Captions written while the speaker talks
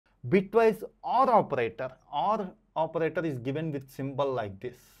Bitwise OR operator. OR operator is given with symbol like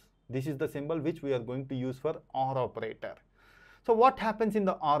this. This is the symbol which we are going to use for OR operator. So what happens in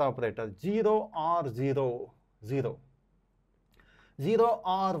the OR operator? 0 or 0, 0. 0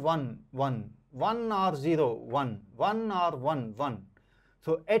 or 1, 1. 1 or 0, 1. 1 or 1, 1.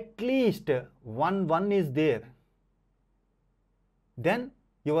 So at least 1, 1 is there. Then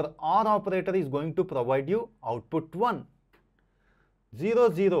your OR operator is going to provide you output 1.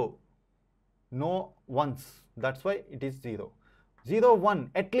 0, 0, no ones. That's why it is 0. 0,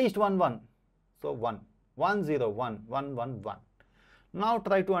 1, at least 1, 1. So 1. 1, 0, 1, 1, 1, 1. Now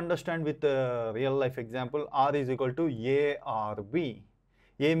try to understand with a real life example. R is equal to A or B.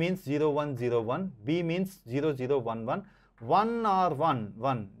 A means 0, 1, 0, 1. B means 0, 0, 1, 1. 1 or 1,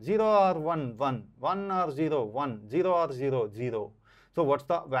 1. 0 or 1, 1. 1 or 0, 1. 0 or 0, 0. So what's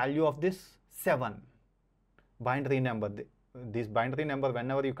the value of this? 7. Binary number. This binary number,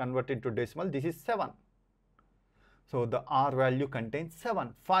 whenever you convert it to decimal, this is 7. So the R value contains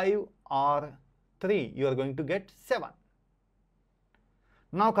 7. 5 or 3, you are going to get 7.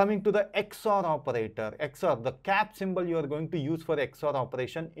 Now coming to the XOR operator. XOR, the cap symbol you are going to use for XOR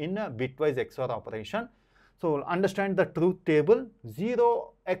operation in a bitwise XOR operation. So understand the truth table.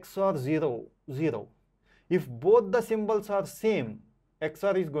 0 XOR 0, 0. If both the symbols are same,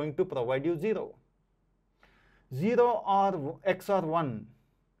 XOR is going to provide you 0. 0 or XOR 1.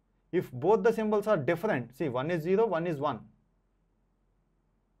 If both the symbols are different, see, 1 is 0, 1 is 1.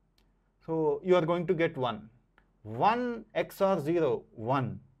 So you are going to get 1. 1 XOR 0,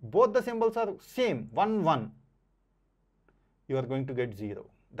 1. Both the symbols are same, 1, 1. You are going to get 0.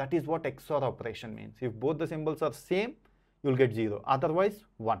 That is what XOR operation means. If both the symbols are same, you will get 0. Otherwise,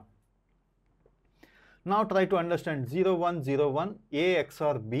 1. Now try to understand 0, 1, 0, 1, A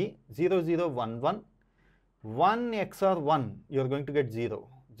XOR B, 0, 0, 1, 1. 1 XOR 1, you are going to get 0.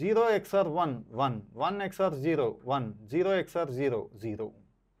 0 XOR 1, 1. 1 XOR 0, 1. 0 XOR 0, 0.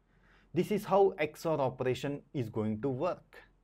 This is how XOR operation is going to work.